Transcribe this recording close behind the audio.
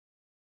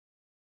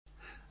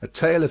A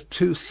Tale of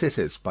Two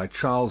Cities by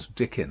Charles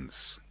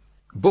Dickens.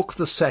 Book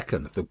the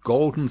Second, The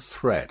Golden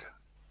Thread.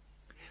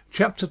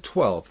 Chapter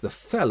 12. The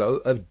Fellow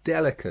of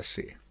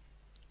Delicacy.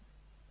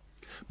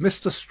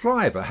 Mr.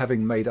 Stryver,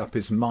 having made up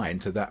his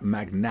mind to that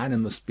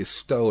magnanimous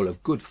bestowal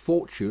of good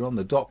fortune on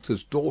the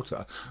doctor's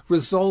daughter,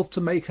 resolved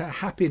to make her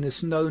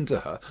happiness known to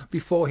her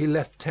before he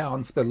left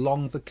town for the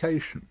long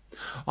vacation.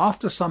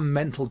 After some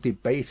mental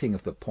debating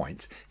of the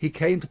point, he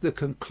came to the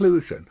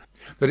conclusion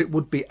that it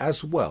would be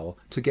as well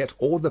to get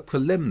all the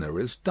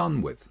preliminaries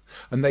done with,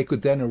 and they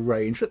could then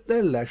arrange at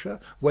their leisure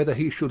whether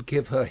he should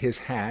give her his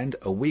hand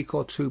a week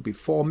or two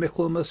before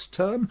Michaelmas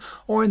term,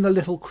 or in the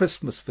little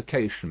Christmas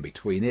vacation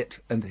between it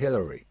and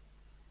Hilary.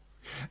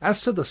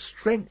 As to the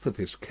strength of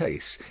his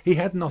case, he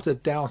had not a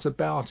doubt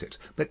about it,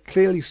 but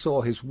clearly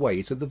saw his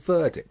way to the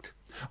verdict.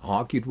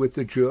 Argued with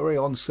the jury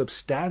on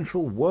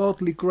substantial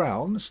worldly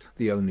grounds,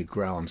 the only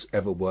grounds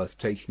ever worth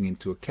taking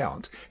into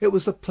account, it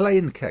was a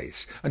plain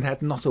case, and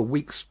had not a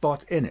weak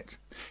spot in it.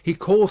 He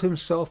called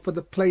himself for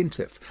the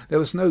plaintiff. There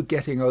was no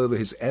getting over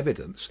his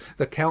evidence.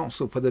 The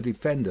counsel for the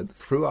defendant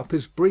threw up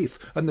his brief,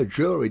 and the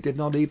jury did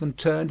not even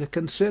turn to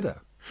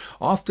consider.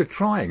 After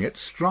trying it,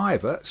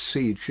 Stryver,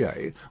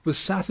 C.J., was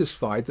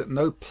satisfied that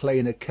no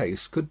plainer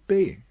case could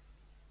be.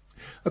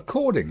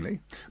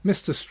 Accordingly,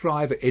 Mr.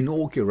 Stryver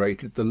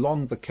inaugurated the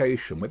long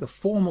vacation with a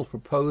formal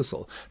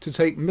proposal to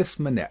take Miss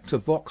Manette to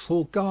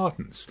Vauxhall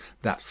Gardens,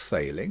 that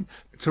failing,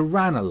 to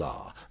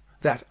Ranelagh,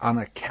 that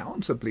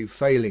unaccountably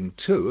failing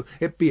too,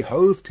 it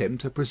behoved him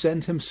to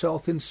present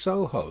himself in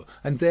Soho,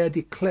 and there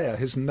declare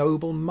his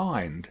noble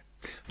mind.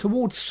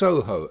 Towards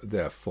Soho,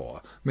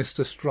 therefore,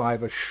 Mr.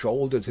 Stryver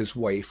shouldered his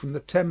way from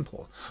the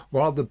Temple,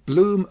 while the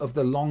bloom of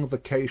the long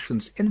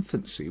vacation's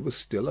infancy was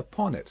still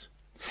upon it.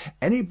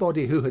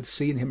 Anybody who had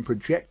seen him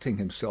projecting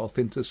himself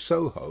into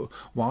Soho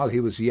while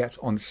he was yet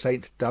on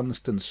St.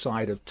 Dunstan's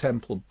side of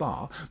Temple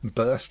Bar,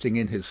 bursting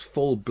in his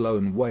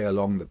full-blown way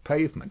along the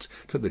pavement,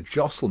 to the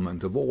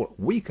jostlement of all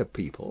weaker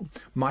people,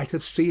 might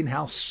have seen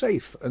how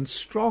safe and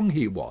strong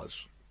he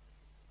was.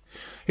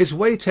 His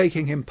way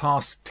taking him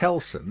past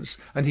Tellson's,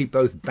 and he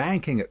both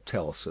banking at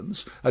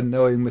Tellson's and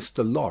knowing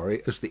Mr.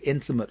 Lorry as the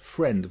intimate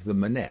friend of the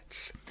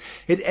Manettes,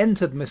 it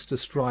entered Mr.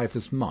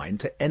 Stryver's mind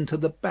to enter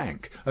the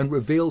bank and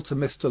reveal to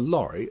Mr.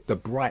 Lorry the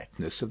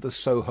brightness of the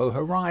Soho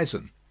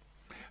horizon.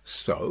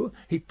 So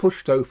he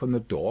pushed open the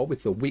door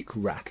with the weak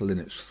rattle in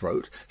its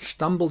throat,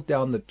 stumbled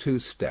down the 2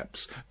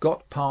 steps,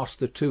 got past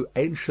the 2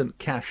 ancient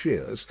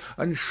cashiers,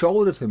 and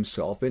shouldered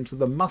himself into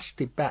the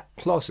musty back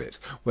closet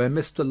where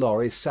Mr.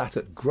 Lorry sat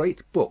at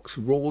great books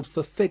ruled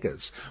for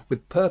figures,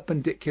 with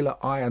perpendicular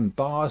iron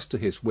bars to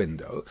his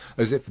window,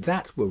 as if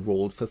that were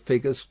ruled for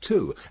figures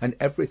too, and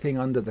everything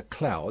under the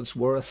clouds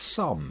were a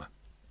sum.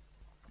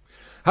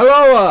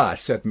 "Halloa!"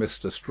 said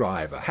Mr.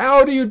 Stryver.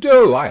 "How do you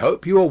do? I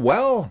hope you are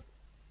well."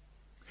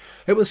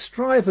 It was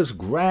Stryver's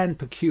grand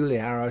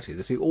peculiarity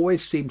that he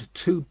always seemed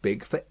too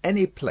big for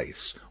any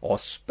place or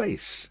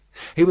space.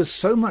 He was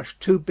so much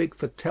too big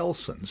for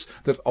Tellson's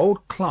that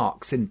old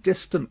clerks in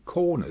distant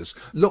corners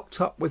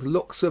looked up with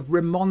looks of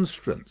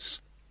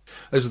remonstrance,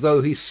 as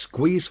though he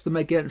squeezed them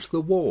against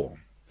the wall.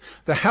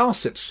 The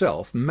house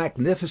itself,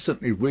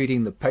 magnificently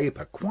reading the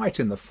paper quite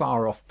in the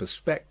far-off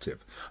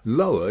perspective,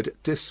 lowered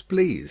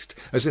displeased,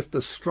 as if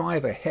the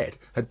Stryver head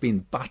had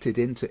been butted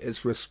into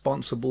its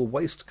responsible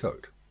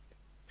waistcoat.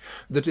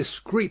 The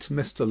discreet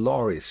Mr.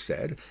 Lorry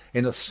said,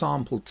 in a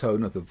sample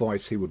tone of the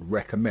voice he would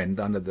recommend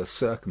under the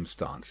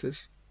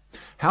circumstances,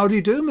 "How do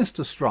you do,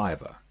 Mr.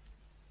 Stryver?"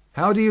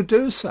 "How do you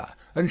do, sir?"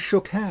 and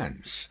shook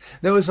hands.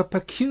 There was a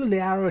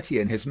peculiarity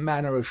in his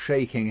manner of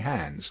shaking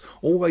hands,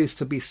 always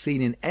to be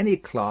seen in any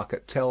clerk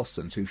at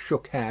Tellson's who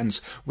shook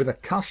hands with a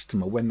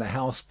customer when the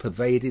house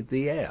pervaded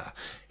the air.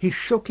 He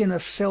shook in a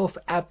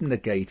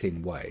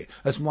self-abnegating way,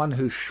 as one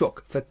who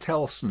shook for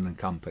Tellson and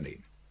Company.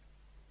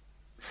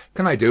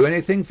 "Can I do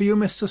anything for you,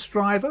 Mr.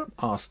 Stryver?"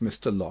 asked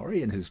Mr.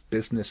 Lorry, in his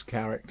business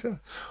character.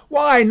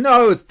 "Why,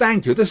 no,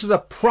 thank you. This is a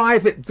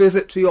private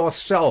visit to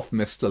yourself,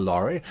 Mr.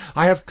 Lorry.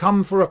 I have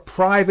come for a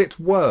private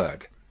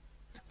word."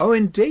 "Oh,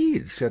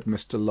 indeed," said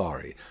Mr.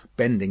 Lorry,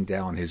 bending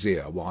down his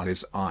ear while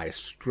his eye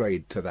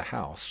strayed to the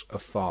house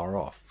afar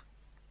off.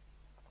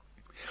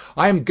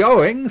 "I am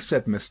going,"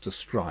 said Mr.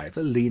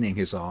 Stryver, leaning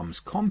his arms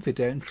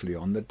confidentially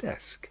on the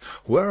desk;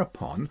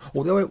 whereupon,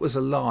 although it was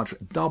a large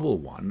double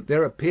one,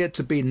 there appeared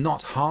to be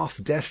not half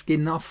desk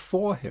enough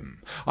for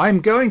him. "I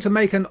am going to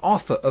make an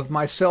offer of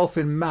myself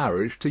in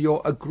marriage to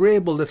your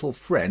agreeable little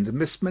friend,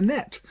 Miss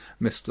Manette,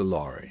 Mr.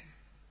 Lorry."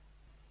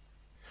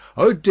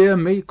 "Oh, dear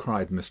me!"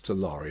 cried Mr.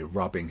 Lorry,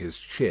 rubbing his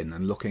chin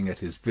and looking at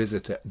his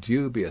visitor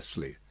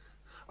dubiously.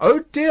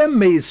 "Oh, dear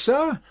me,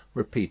 sir,"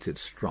 repeated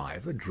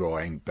Stryver,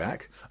 drawing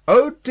back.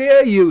 "Oh,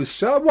 dear you,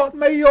 sir. What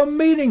may your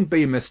meaning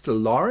be, Mr.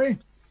 Lorry?"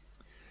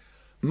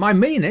 "My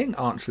meaning,"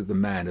 answered the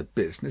man of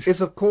business,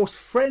 "is of course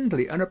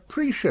friendly and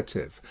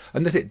appreciative,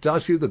 and that it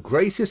does you the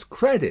greatest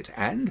credit,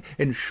 and,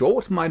 in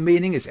short, my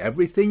meaning is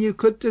everything you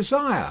could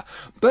desire.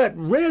 But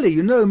really,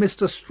 you know,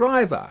 Mr.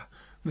 Stryver—"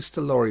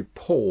 Mr. Lorry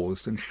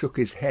paused and shook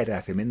his head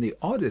at him in the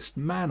oddest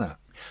manner.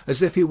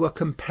 as if he were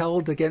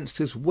compelled against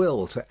his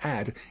will to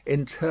add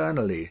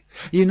internally,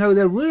 "You know,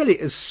 there really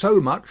is so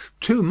much,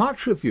 too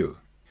much of you."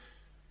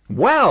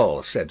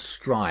 "Well," said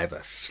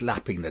Stryver,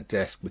 slapping the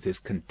desk with his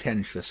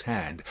contentious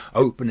hand,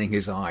 opening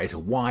his eyes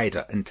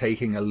wider and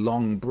taking a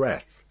long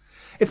breath,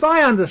 "if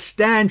I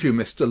understand you,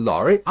 Mr.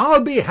 Lorry,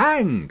 I'll be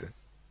hanged."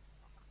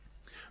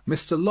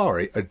 Mr.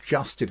 Lorry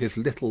adjusted his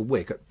little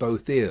wig at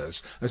both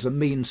ears as a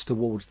means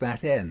towards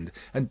that end,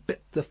 and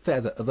bit the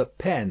feather of a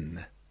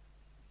pen.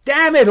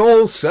 "Damn it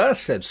all, sir,"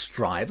 said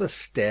Stryver,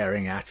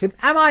 staring at him,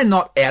 "am I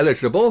not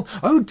eligible?"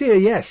 "Oh dear,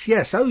 yes,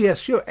 yes. Oh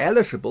yes, you're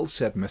eligible,"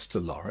 said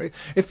Mr. Lorry.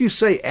 "If you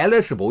say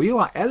eligible, you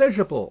are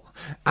eligible."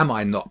 "Am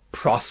I not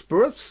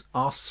prosperous?"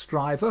 asked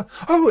Stryver.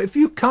 "Oh, if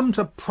you come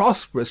to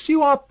prosperous,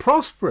 you are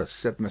prosperous,"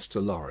 said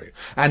Mr. Lorry.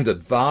 "And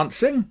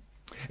advancing?"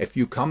 "If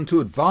you come to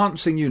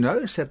advancing, you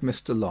know," said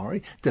Mr.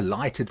 Lorry,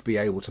 delighted to be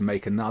able to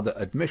make another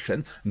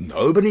admission,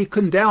 "nobody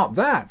can doubt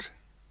that."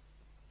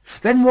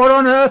 "Then what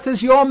on earth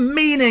is your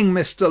meaning,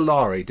 Mr.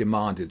 Lorry?"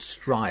 demanded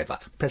Stryver,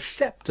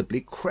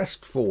 perceptibly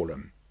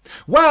crestfallen.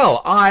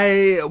 "Well,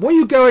 were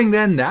you going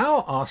there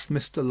now?" asked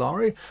Mr.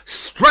 Lorry.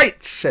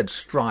 "Straight," said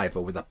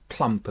Stryver, with a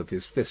plump of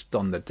his fist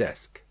on the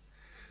desk.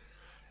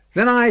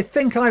 "Then I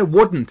think I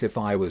wouldn't if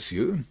I was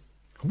you."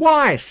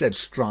 "Why?" said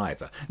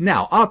Stryver.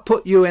 "Now, I'll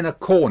put you in a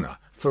corner,"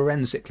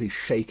 forensically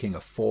shaking a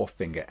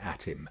forefinger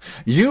at him.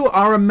 "You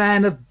are a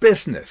man of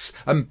business,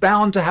 and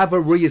bound to have a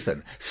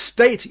reason.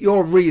 State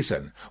your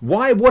reason.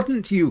 Why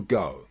wouldn't you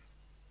go?"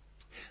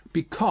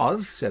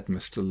 "Because," said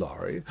Mr.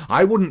 Lorry,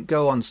 "I wouldn't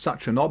go on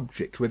such an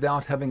object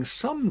without having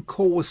some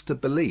cause to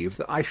believe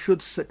that I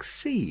should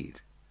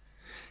succeed."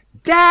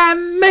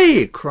 "Damn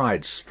me!"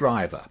 cried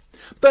Stryver.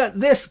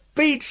 "But this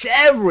beats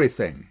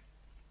everything."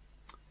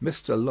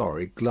 Mr.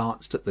 Lorry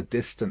glanced at the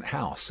distant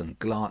house and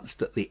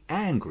glanced at the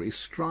angry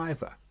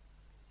Stryver.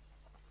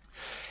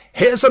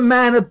 "Here's a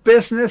man of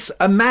business,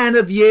 a man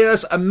of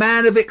years, a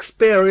man of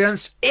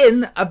experience,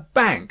 in a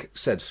bank,"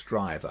 said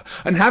Stryver,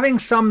 "and having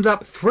summed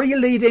up 3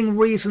 leading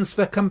reasons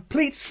for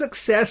complete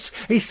success,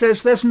 he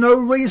says there's no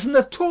reason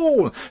at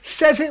all.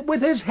 Says it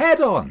with his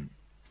head on."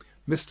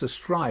 Mr.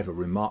 Stryver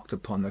remarked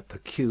upon the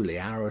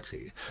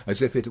peculiarity,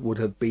 as if it would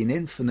have been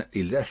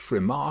infinitely less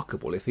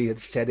remarkable if he had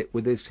said it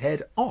with his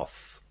head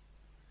off.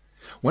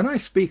 "When I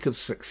speak of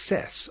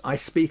success, I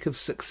speak of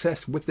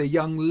success with the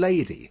young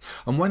lady;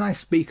 and when I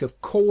speak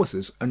of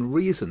causes and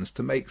reasons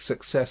to make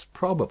success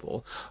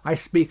probable, I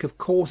speak of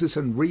causes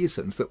and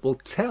reasons that will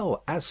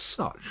tell as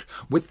such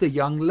with the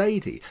young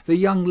lady. The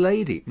young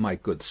lady, my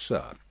good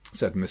sir,"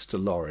 said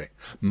Mr. Lorry,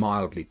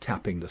 mildly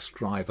tapping the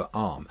Stryver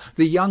arm,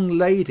 "the young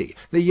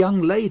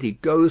lady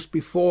goes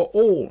before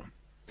all."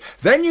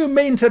 "Then you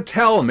mean to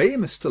tell me,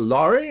 Mr.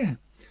 Lorry,"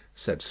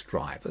 said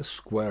Stryver,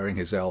 squaring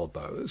his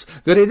elbows,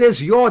 "that it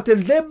is your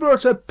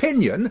deliberate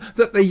opinion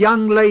that the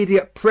young lady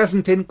at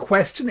present in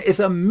question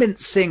is a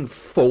mincing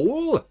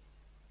fool?"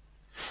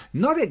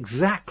 "Not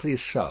exactly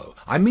so.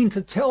 I mean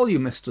to tell you,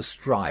 Mr.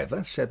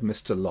 Stryver," said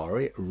Mr.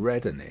 Lorry,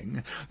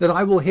 reddening, "that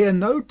I will hear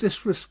no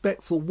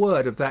disrespectful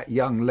word of that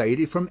young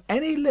lady from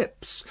any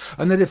lips,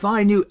 and that if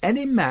I knew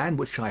any man,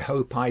 which I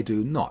hope I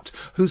do not,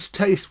 whose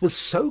taste was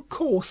so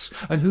coarse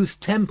and whose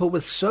temper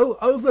was so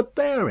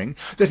overbearing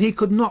that he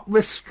could not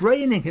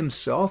restraining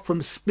himself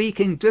from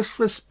speaking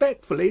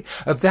disrespectfully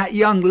of that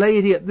young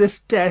lady at this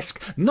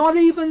desk, not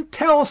even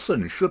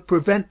Tellson should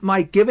prevent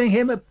my giving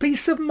him a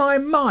piece of my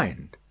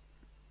mind."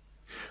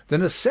 The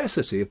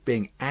necessity of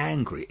being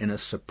angry in a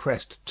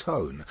suppressed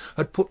tone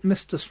had put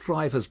Mr.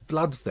 Stryver's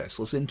blood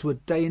vessels into a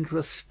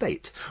dangerous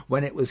state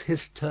when it was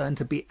his turn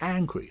to be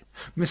angry.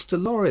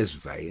 Mr. Lorry's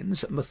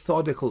veins,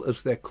 methodical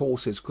as their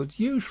courses could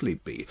usually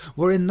be,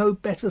 were in no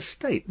better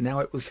state now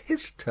it was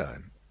his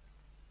turn.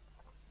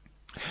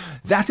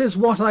 "That is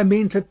what I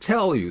mean to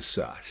tell you,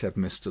 sir," said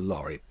Mr.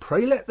 Lorry.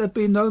 "Pray let there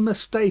be no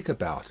mistake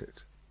about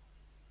it."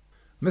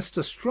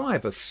 Mr.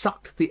 Stryver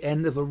sucked the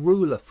end of a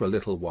ruler for a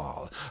little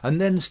while, and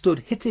then stood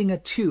hitting a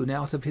tune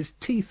out of his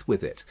teeth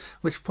with it,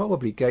 which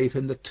probably gave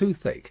him the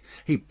toothache.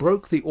 He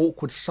broke the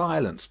awkward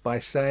silence by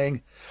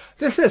saying,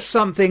 "This is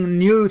something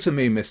new to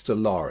me, Mr.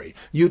 Lorry.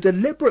 You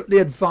deliberately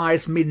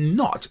advise me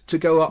not to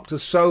go up to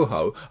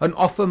Soho and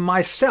offer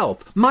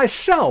myself,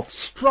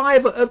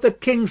 Stryver of the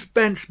King's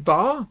Bench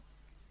Bar?"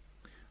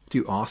 "Do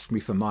you ask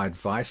me for my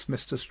advice,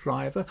 Mr.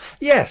 Stryver?"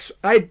 "Yes,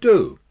 I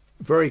do."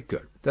 "Very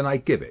good. Then I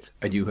give it,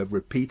 and you have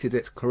repeated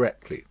it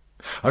correctly."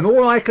 "And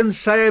all I can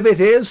say of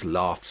it is,"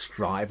 laughed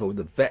Stryver with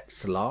a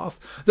vexed laugh,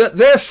 "that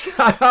this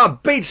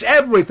beats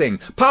everything,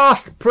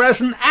 past,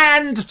 present,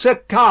 and to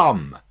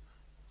come."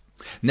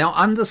 "Now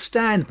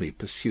understand me,"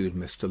 pursued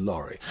Mr.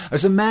 Lorry.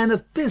 "As a man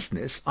of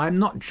business, I am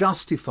not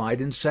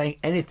justified in saying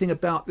anything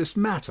about this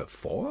matter,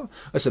 for,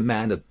 as a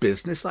man of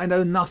business, I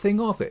know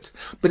nothing of it.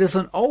 But as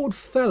an old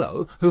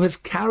fellow who has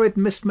carried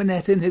Miss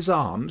Manette in his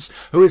arms,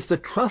 who is the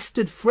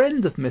trusted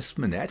friend of Miss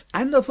Manette,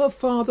 and of her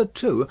father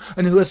too,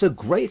 and who has a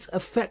great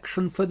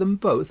affection for them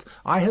both,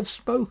 I have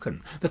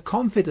spoken. The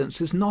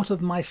confidence is not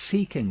of my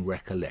seeking,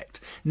 recollect.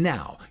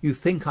 Now, you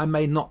think I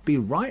may not be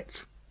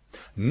right?"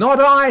 "Not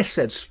I,"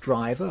 said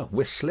Stryver,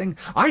 whistling.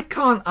 "I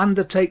can't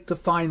undertake to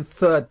find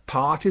third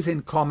parties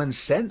in common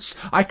sense.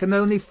 I can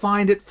only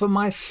find it for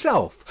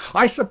myself.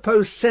 I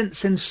suppose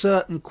sense in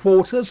certain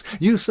quarters.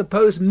 You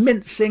suppose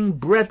mincing,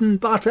 bread and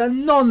butter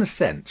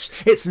nonsense.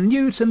 It's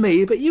new to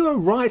me, but you are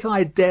right,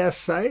 I dare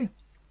say."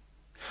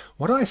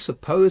 "What I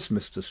suppose,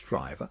 Mr.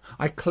 Stryver,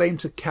 I claim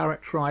to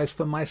characterise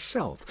for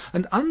myself.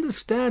 And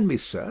understand me,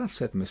 sir,"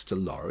 said Mr.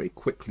 Lorry,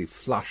 quickly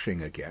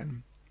flushing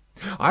again,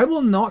 "I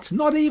will not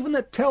even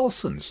at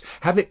Tellson's,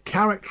 have it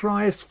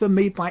characterised for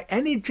me by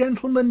any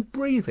gentleman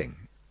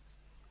breathing."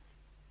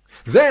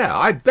 "There,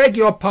 I beg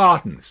your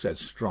pardon," said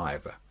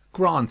Stryver.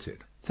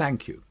 "Granted.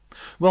 Thank you.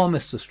 Well,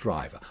 Mr.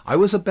 Stryver, I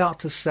was about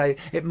to say,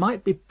 it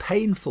might be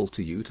painful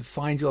to you to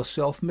find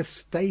yourself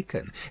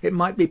mistaken. It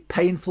might be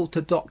painful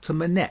to Dr.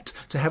 Manette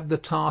to have the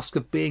task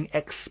of being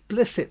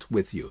explicit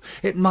with you.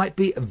 It might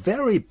be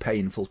very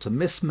painful to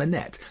Miss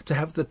Manette to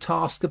have the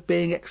task of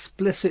being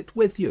explicit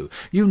with you.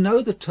 You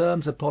know the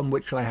terms upon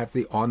which I have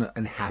the honour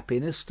and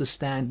happiness to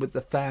stand with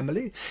the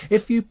family.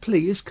 If you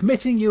please,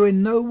 committing you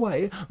in no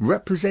way,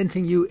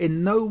 representing you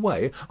in no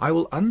way, I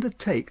will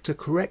undertake to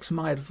correct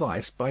my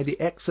advice by the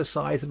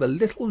exercise of a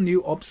little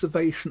new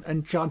observation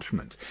and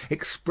judgment,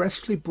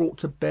 expressly brought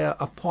to bear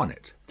upon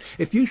it.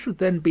 If you should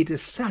then be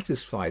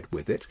dissatisfied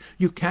with it,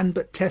 you can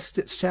but test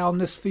its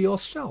soundness for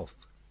yourself.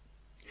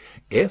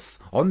 If,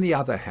 on the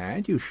other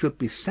hand, you should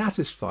be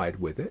satisfied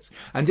with it,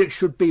 and it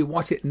should be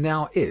what it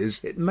now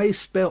is, it may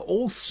spare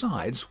all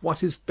sides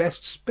what is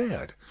best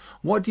spared.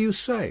 What do you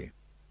say?"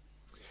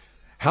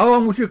 "How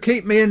long would you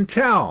keep me in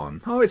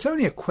town?" "Oh, it's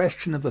only a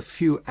question of a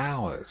few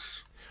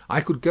hours. I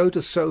could go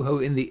to Soho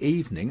in the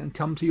evening and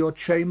come to your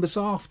chambers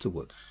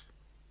afterwards."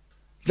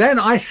 "Then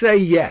I say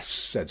yes,"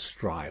 said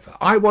Stryver.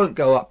 "I won't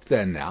go up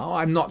there now.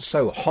 I'm not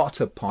so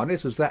hot upon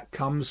it as that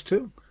comes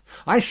to.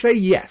 I say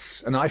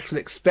yes, and I shall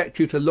expect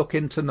you to look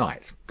in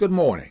to-night. Good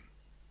morning."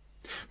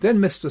 Then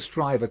Mr.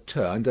 Stryver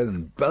turned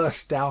and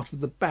burst out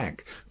of the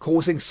bank,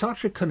 causing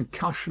such a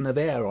concussion of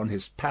air on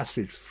his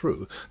passage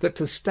through that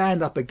to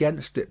stand up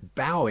against it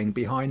bowing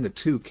behind the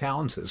two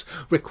counters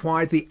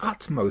required the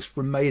utmost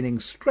remaining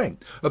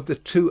strength of the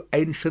two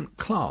ancient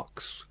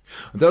clerks.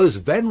 Those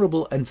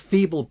venerable and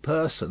feeble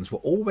persons were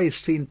always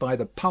seen by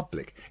the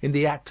public in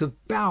the act of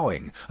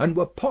bowing, and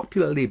were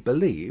popularly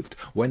believed,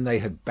 when they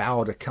had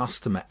bowed a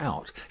customer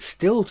out,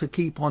 still to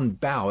keep on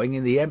bowing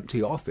in the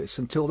empty office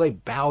until they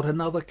bowed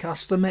another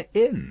customer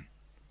in.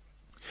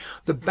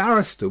 The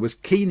barrister was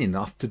keen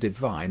enough to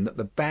divine that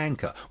the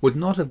banker would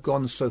not have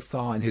gone so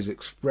far in his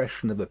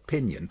expression of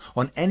opinion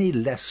on any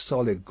less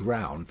solid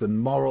ground than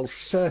moral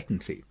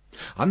certainty.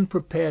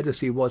 Unprepared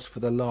as he was for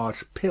the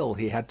large pill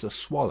he had to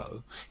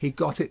swallow, he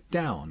got it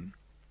down.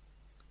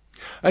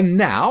 "And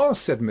now,"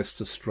 said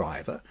Mr.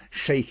 Stryver,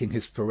 shaking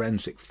his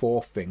forensic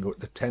forefinger at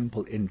the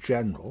Temple in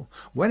general,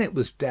 when it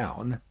was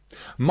down,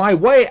 "my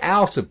way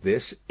out of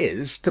this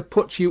is to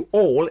put you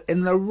all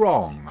in the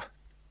wrong."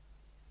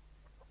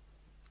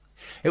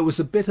 It was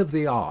a bit of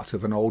the art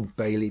of an Old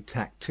Bailey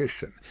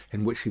tactician,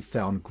 in which he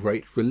found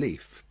great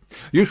relief.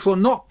 "You shall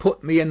not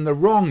put me in the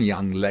wrong,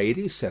 young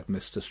lady," said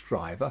Mr.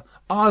 Stryver.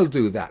 "I'll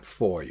do that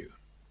for you."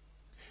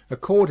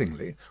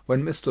 Accordingly,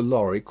 when Mr.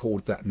 Lorry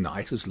called that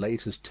night as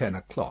late as 10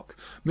 o'clock,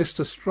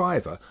 Mr.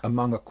 Stryver,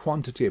 among a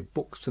quantity of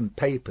books and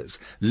papers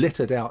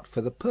littered out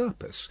for the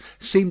purpose,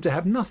 seemed to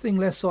have nothing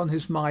less on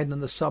his mind than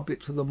the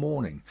subject of the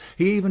morning.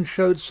 He even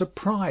showed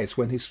surprise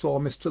when he saw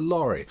Mr.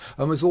 Lorry,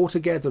 and was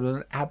altogether in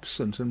an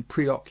absent and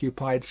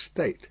preoccupied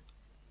state.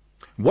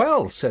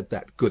 "Well," said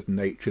that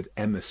good-natured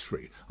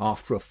emissary,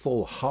 after a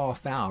full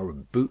half-hour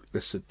of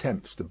bootless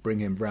attempts to bring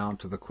him round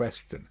to the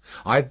question,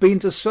 "I've been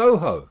to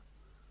Soho."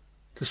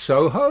 "To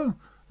Soho?"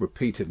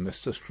 repeated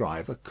Mr.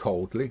 Stryver,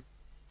 coldly.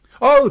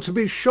 "Oh, to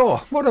be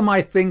sure. What am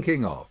I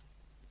thinking of?"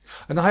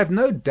 "And I have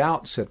no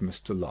doubt," said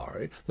Mr.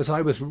 Lorry, "that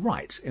I was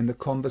right in the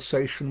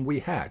conversation we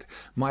had.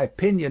 My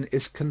opinion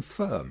is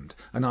confirmed,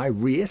 and I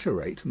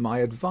reiterate my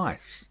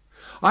advice."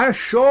 "I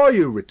assure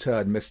you,"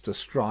 returned Mr.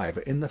 Stryver,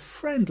 in the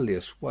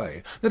friendliest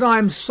way, "that I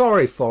am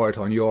sorry for it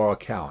on your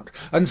account,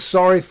 and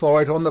sorry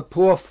for it on the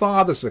poor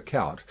father's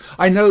account.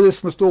 I know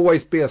this must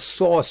always be a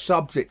sore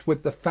subject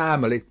with the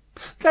family.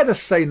 Let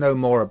us say no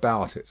more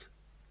about it."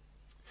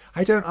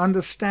 "I don't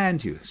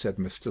understand you," said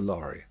Mr.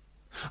 Lorry.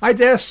 "I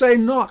dare say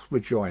not,"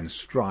 rejoined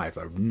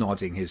Stryver,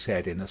 nodding his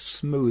head in a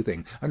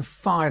smoothing and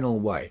final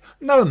way.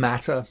 "No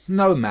matter,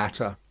 no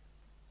matter."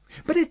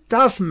 "But it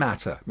does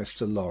matter,"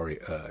 Mr. Lorry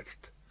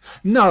urged.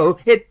 "No,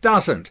 it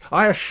doesn't.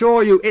 I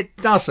assure you it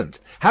doesn't.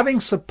 Having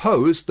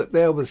supposed that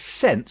there was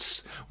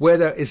sense where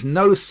there is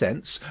no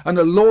sense, and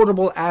a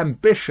laudable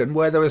ambition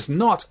where there is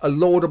not a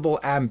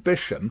laudable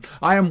ambition,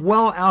 I am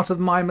well out of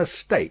my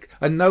mistake,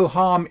 and no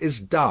harm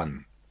is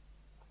done.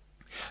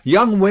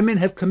 Young women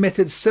have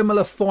committed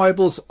similar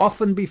foibles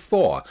often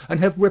before, and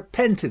have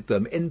repented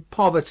them in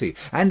poverty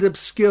and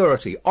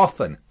obscurity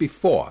often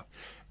before.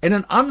 In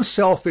an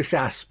unselfish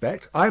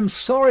aspect, I am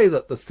sorry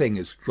that the thing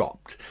is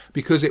dropped,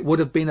 because it would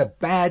have been a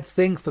bad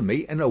thing for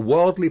me in a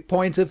worldly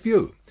point of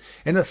view.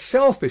 In a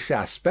selfish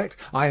aspect,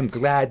 I am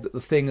glad that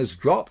the thing has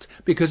dropped,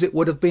 because it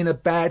would have been a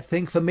bad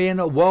thing for me in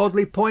a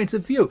worldly point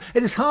of view.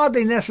 It is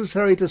hardly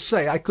necessary to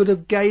say I could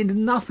have gained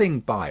nothing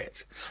by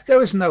it.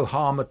 There is no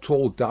harm at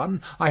all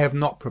done. I have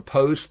not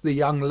proposed to the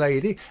young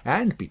lady,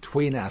 and,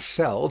 between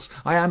ourselves,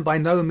 I am by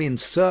no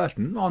means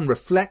certain, on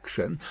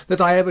reflection,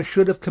 that I ever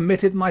should have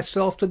committed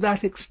myself to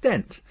that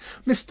extent.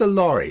 Mr.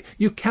 Lorry,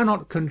 you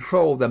cannot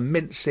control the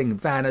mincing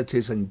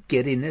vanities and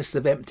giddiness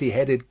of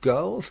empty-headed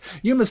girls.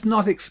 You must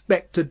not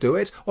expect to do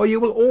it, or you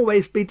will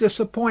always be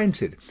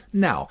disappointed.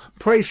 Now,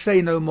 pray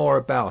say no more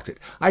about it.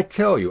 I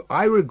tell you,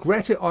 I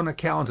regret it on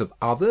account of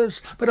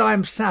others, but I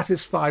am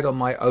satisfied on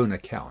my own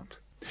account.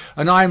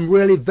 And I am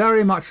really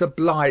very much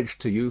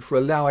obliged to you for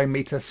allowing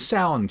me to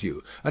sound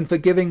you, and for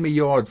giving me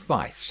your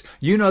advice.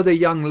 You know the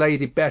young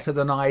lady better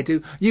than I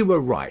do. You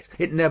were right.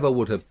 It never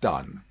would have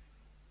done.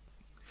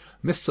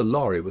 Mr.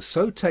 Lorry was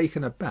so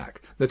taken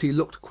aback that he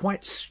looked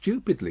quite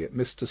stupidly at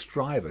Mr.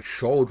 Stryver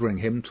shouldering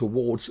him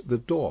towards the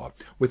door,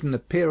 with an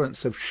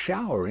appearance of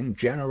showering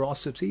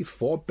generosity,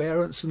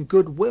 forbearance, and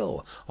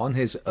goodwill on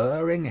his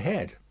erring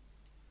head.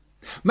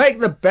 "Make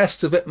the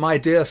best of it, my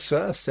dear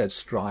sir," said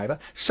Stryver.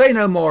 "Say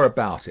no more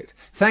about it.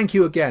 Thank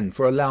you again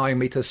for allowing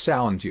me to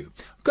sound you.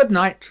 Good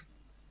night."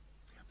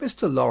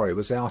 Mr. Lorry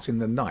was out in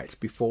the night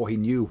before he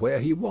knew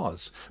where he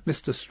was.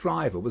 Mr.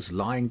 Stryver was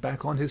lying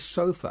back on his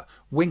sofa,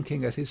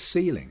 winking at his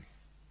ceiling.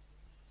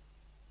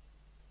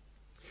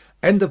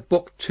 End of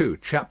Book 2,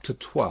 Chapter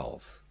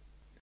 12.